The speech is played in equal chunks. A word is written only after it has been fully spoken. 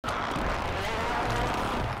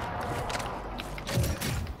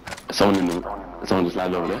Someone just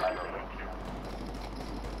landed over there.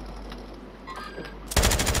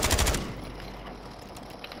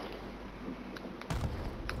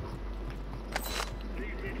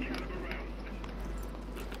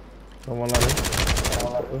 Someone landing.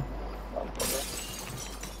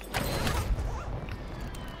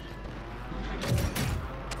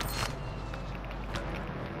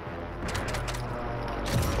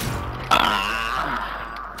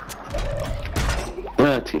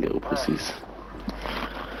 Dirty little pussies.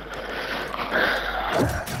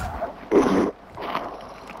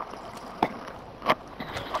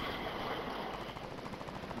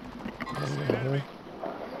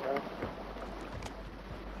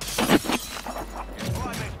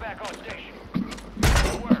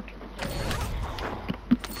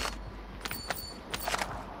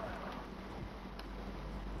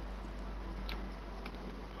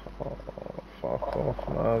 Oh, fuck off,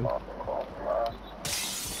 man. Oh,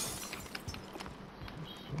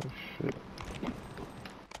 shit.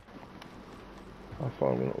 I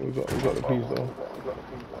found we got the piece though.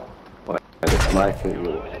 This mic is,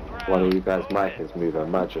 one of you guys' mic is moving,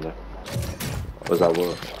 imagine it. Was that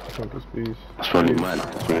worse? I think it's piece. It's probably mine. I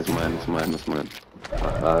think it's mine. It's mine.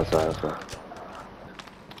 That's right.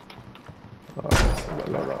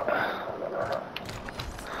 Like that.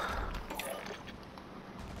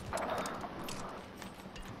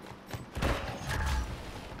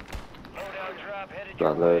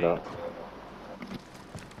 That load up.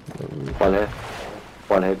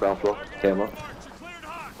 One here, ground floor. Hit him up.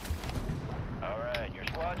 Alright, your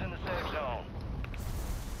squad's in the safe zone.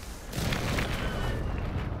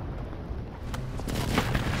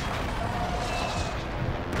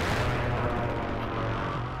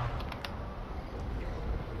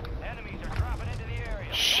 Enemies are dropping into the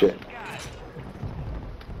area. Shit.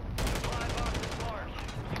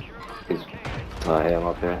 I hear him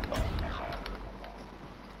up here.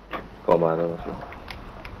 Got mine on as well.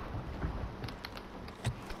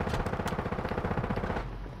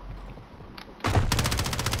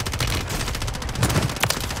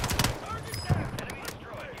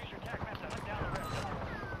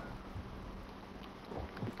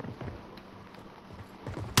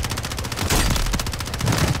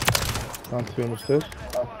 Down two on the stairs.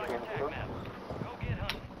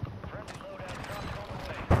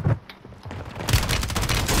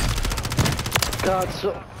 God, so.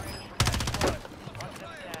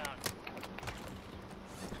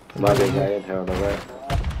 Might be a guy in here on the right.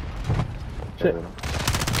 Shit.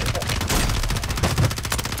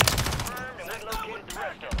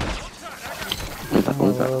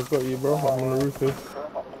 I've got you, bro. I'm on the roof here.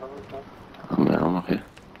 Oh man, I'm okay.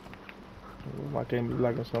 My game is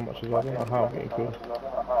lagging so much as well. I don't know how I'm getting killed.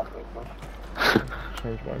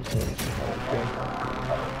 Change my instance.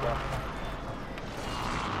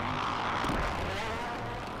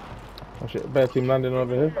 Oh shit, bear team landing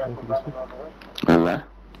over here. Alright.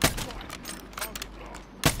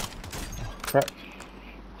 Crap.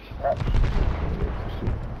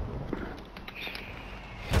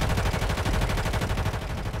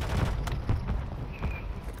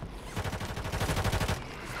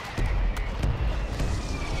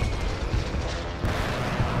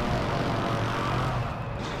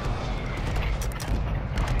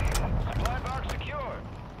 Supply box secured.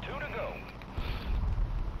 2 to go.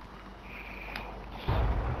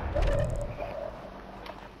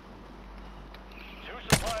 Two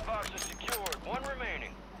supply boxes secured. 1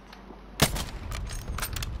 remaining.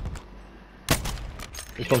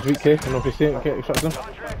 This one's weak here. I don't know if you see it. Get extract him.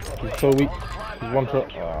 He's so weak. He's one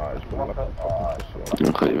shot. Ah, he's got like a fucking pussy.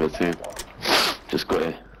 I'm cutting it too. Just got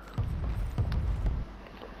it.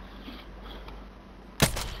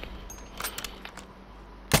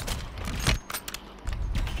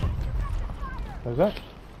 Where's that?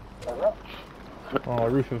 Oh,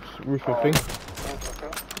 roof of thing.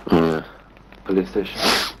 Yeah. Police station.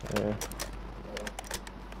 Yeah.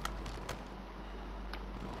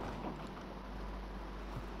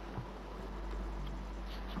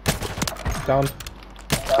 Down.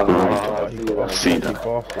 I see that.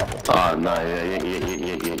 Bastard. Ah, no, yeah.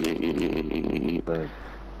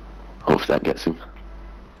 Hope that gets him.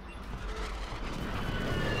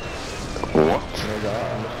 What? Made that out.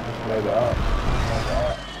 I must have just made that out.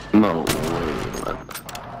 No way, man.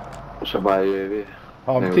 Should I buy a UAV?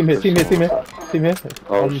 Oh, team here.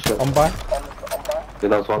 Oh, shit. On by. The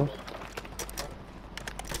last one.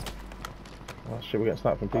 Oh shit, we're getting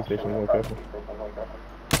sniped from police station. We're careful.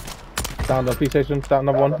 Down the police station. Down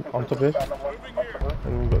another one on top here.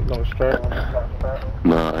 And we've got another straight.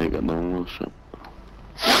 Nah, I ain't got no more shot.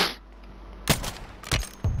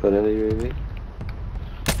 Put in the UAV.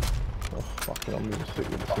 fucking, I'm even sick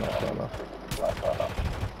with the snaps right now.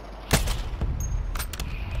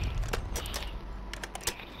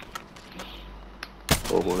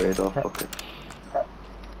 Over radar, fuck it.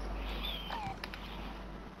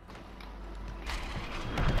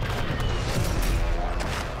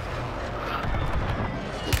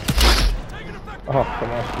 Oh,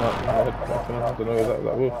 come on, snipe in my head. Fucking, I don't know, is that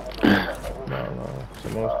Will? No,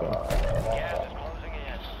 someone else gone. Gas is closing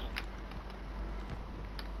in.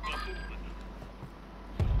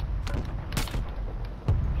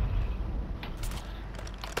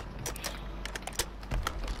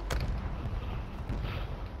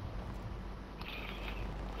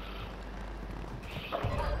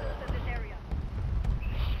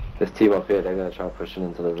 This team up here, they're gonna try pushing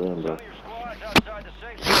into the room, bro. Your squad's outside the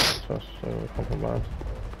safe zone. Trust, compromise.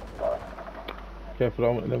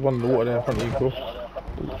 Careful, there's one in the water there in front of you, cool.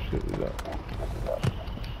 Oh shit, is that?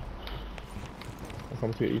 I'll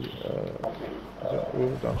come to get you. Is that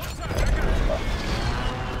Will down?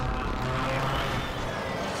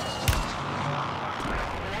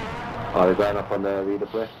 Oh, they're going up on the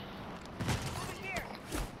redeploy.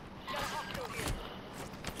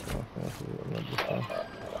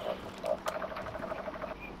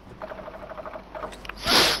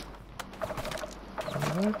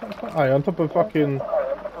 Aye, on top of fucking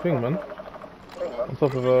thing, man. On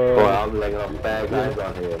top of Boy, I'm laying off bad guys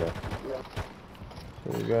on here, man.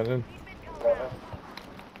 So we're going in.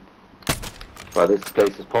 Bro, this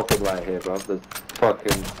place is popping right here, bro. There's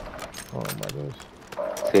fucking Oh my days.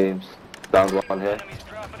 teams. Down one here. Enemies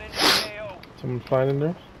dropping into the AO. Someone flying in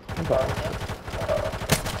there? What's that?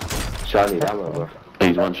 Shiny ammo, bro.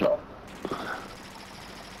 He's one shot.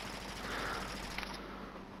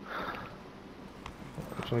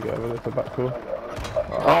 I'm trying to get over there to the back door.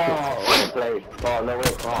 Oh, what a play. Oh, no,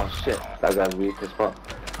 wait. Oh, shit. That guy's weak as fuck.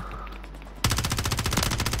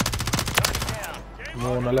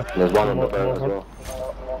 More on the left. There's one on the More, boat as more. well.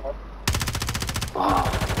 Oh,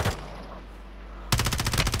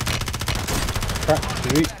 Crack,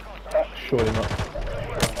 is he? Surely not.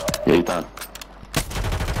 Yeah, he's done.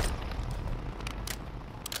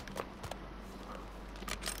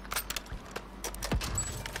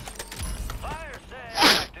 Fire sale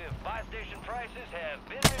active. Buy station prices have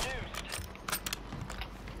been reduced.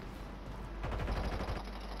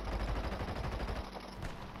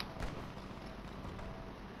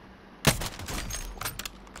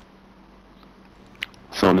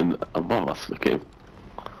 Someone above us, look at him.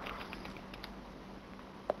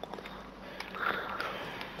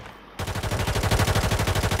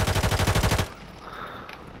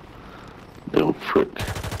 Little prick.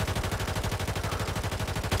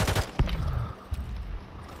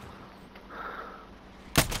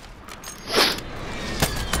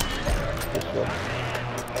 This one.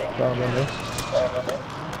 Down one there.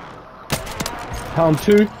 Down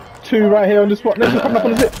two. Two right here on the spot. Let's come back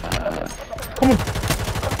on the zip. Come on.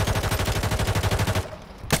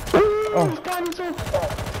 Oh,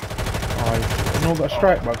 you know that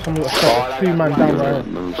strike, man. Someone got shot. Two man down right.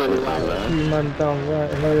 No shit like that. Two man down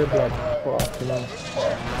right. Another blood. Fucking hell.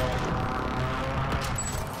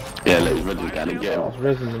 Yeah, let his brother go and get him. It's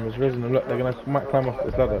resin them. It's resin them. Look, they're gonna might climb off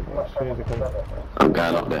this ladder as soon as they come. I'm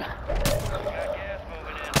going up there. Got gas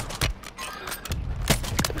moving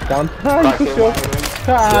in. Down. Ah, you push your.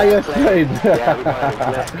 Ah, yes, played. yeah, we got it.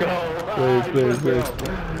 Let's go. Please.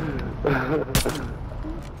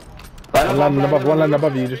 One land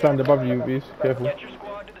above you, just land above you, please. Careful. Get your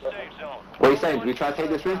squad to the safe zone. What are you saying? Do we try to take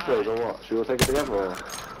this ridge road or what? Should we all take it together or?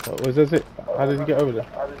 What was this it? How did you get over there?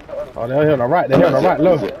 Oh, they're here on the right, they're here on the right,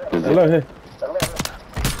 low. They're low here.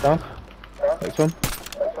 Down. Next one.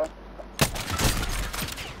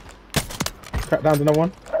 Crack down to another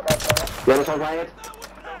one. The other side right here.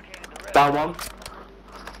 Down one.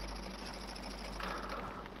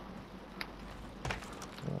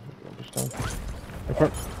 Just down. In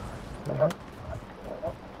front. Enemy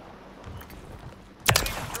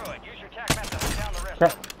destroyed. Use your tac map to hunt down the rest.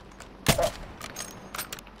 Crack.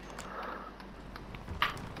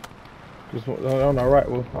 Just on our right,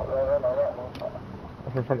 Will.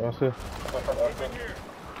 Up in front of us here.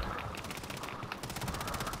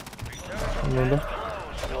 Remember?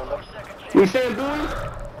 We saying boys?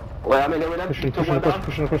 Wait, I'm in there with them. Pushing Took one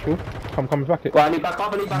across, down. Will. Come back it. Right, I need back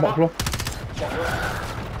up, I need back Bot up. floor.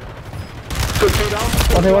 Good trade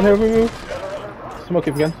down. One here, move. Smoke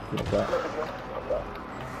it again. Like that.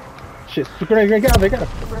 Shit, grenade, get out of there, get out of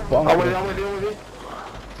there. I'm with you, I'm with you.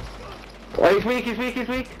 Oh, he's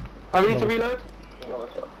weak. I need to reload.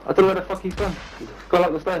 I don't know where the fuck he's gone. He's gone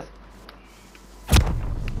up the stairs.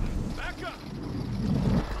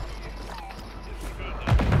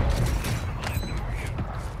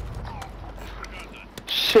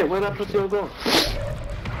 Shit, where that pussy go?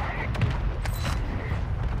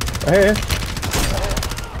 Hey,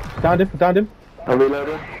 downed him. I'm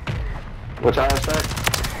reloading. Watch out, hashtag.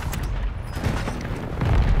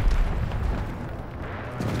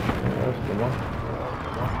 That's the one.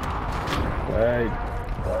 Hey,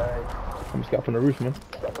 I'm just get up on the roof, man.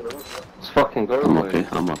 Let's fucking go, I'm boy. up here,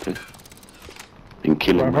 I'm up here. Been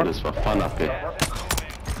killing Right, brothers for fun up here.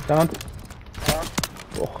 Down.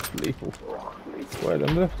 Oh, lethal. Wait,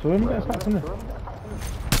 on the left, to him, that's not from there.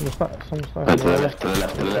 Someone's not, To the left, to the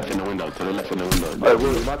left, to the left in the window, to the left in the window. Oh,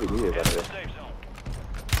 well, it might be here, by the way. Safe zone.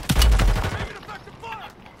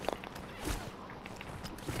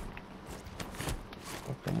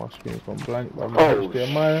 Fucking my screen's gone blank, but I'm Oh,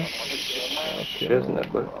 HDMI. Shit, isn't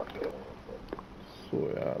it, boy?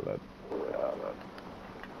 Sort it out, lad.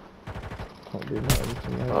 Can't do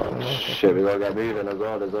nothing. Oh, shit, we gotta get moving as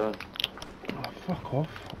well, there's a... Oh, fuck off.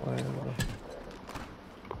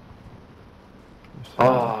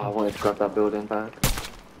 Oh, I wanted to grab that building back.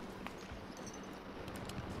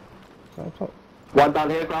 Top. One down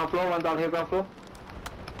here, ground floor, one down here, ground floor.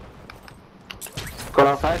 Go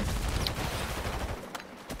outside.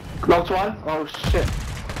 Knocked one. Oh, shit.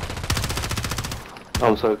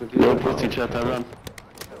 I'm so confused. No pussy chat, I run.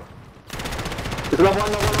 There's another one,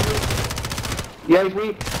 another one. Yeah, he's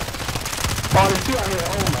weak. Oh, there's two out here.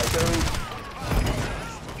 Oh my god.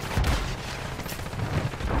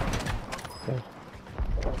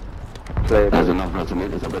 Play it. There's enough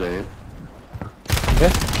resonators up there.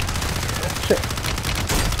 Yeah? Shit.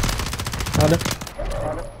 Found him.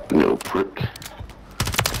 Little prick.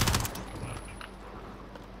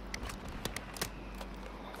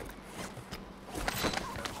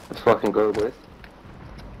 Let's fucking go, boys.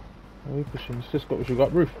 Are we pushing? It's just got what you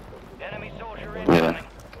got, roof. Enemy soldier Yeah.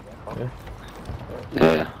 incoming. Yeah.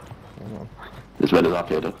 Hang on. There's wedders up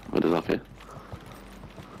here though. Wedders up here.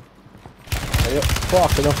 Hey, up.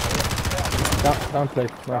 Fuck enough. Down play.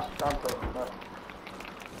 Nice.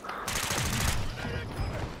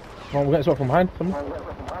 Come on, we're getting something from behind. Someone.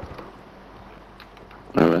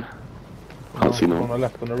 Where? Can't see no On one. the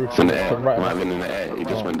left, on the roof. It's in the To air. the right. Might have been in the air. He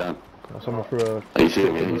just went down. Someone threw a... Oh, you see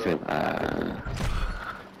him? Yeah, you see him. Yeah,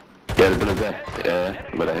 the bullet's there. Yeah,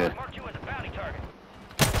 but I hear. Marked you as a bounty target.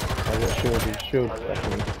 I got shield.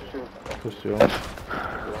 Push you on.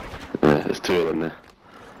 Yeah, there's two of them there.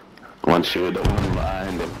 One shield, one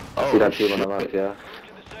behind him. Oh, See that team on the shit. map, yeah? To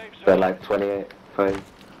the safe zone. They're like 28, 5.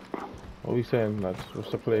 What are we saying, lads?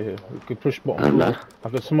 What's the play here? We could push bottom And, room. I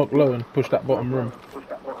could smoke low and push that bottom room.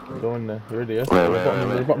 Go in there. You ready, yeah? Where?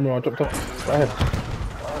 The bottom room, I dropped off. Right ahead.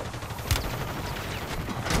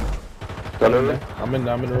 Got over? I'm in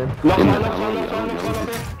there, I'm in the room. Knock In one, there, knock one, I'm knock one, on knock it. one up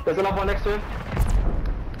here. There's another one next to him.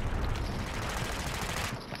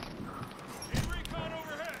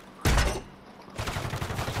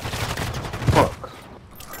 Fuck.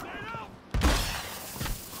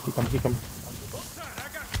 He come.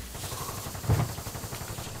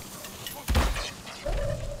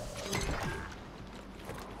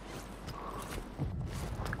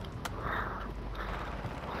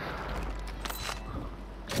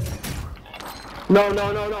 No.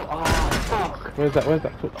 Oh, fuck. Where's that?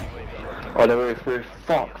 Oh, the roof.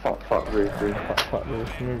 Fuck, roof. Fuck,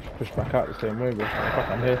 move, push back out the same way, bro. Fuck,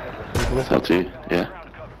 I'm here. It's up to you.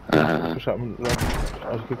 Yeah. Push out, low.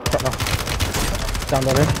 I was good. Cut now. Down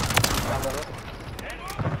on him.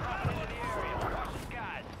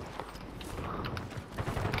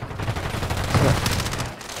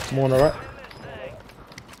 More on the right.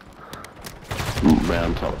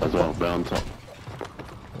 Round top as well. Round top.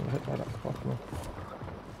 I'm hit by that. Fuck no.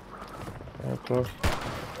 Yeah, close.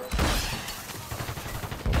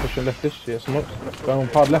 I'm pushing leftish. Yeah, smokes. Going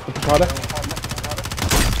hard left. Push hard left.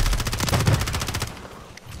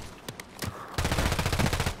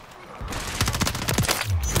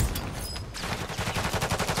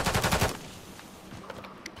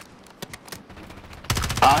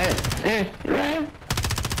 Ah, here. Yeah.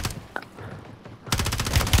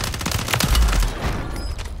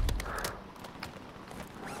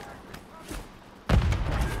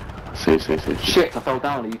 See. Shit, I fell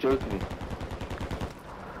down. Are you joking me?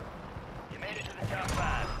 You made it to the top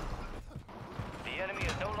 5. The enemy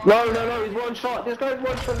is no longer No, he's one shot. This guy's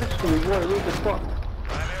one shot. Literally, he's one. He's the spot.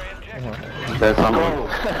 primary objective. There's someone.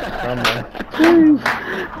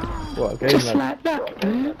 What a game, lad.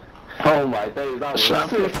 Oh my days, that was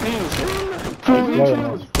Slap it. I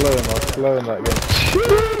was flowing that game.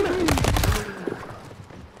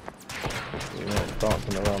 You're not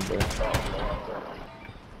dancing around, bro.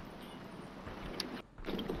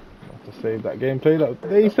 Have to save that gameplay, that was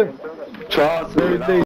decent. Trust me. Very decent.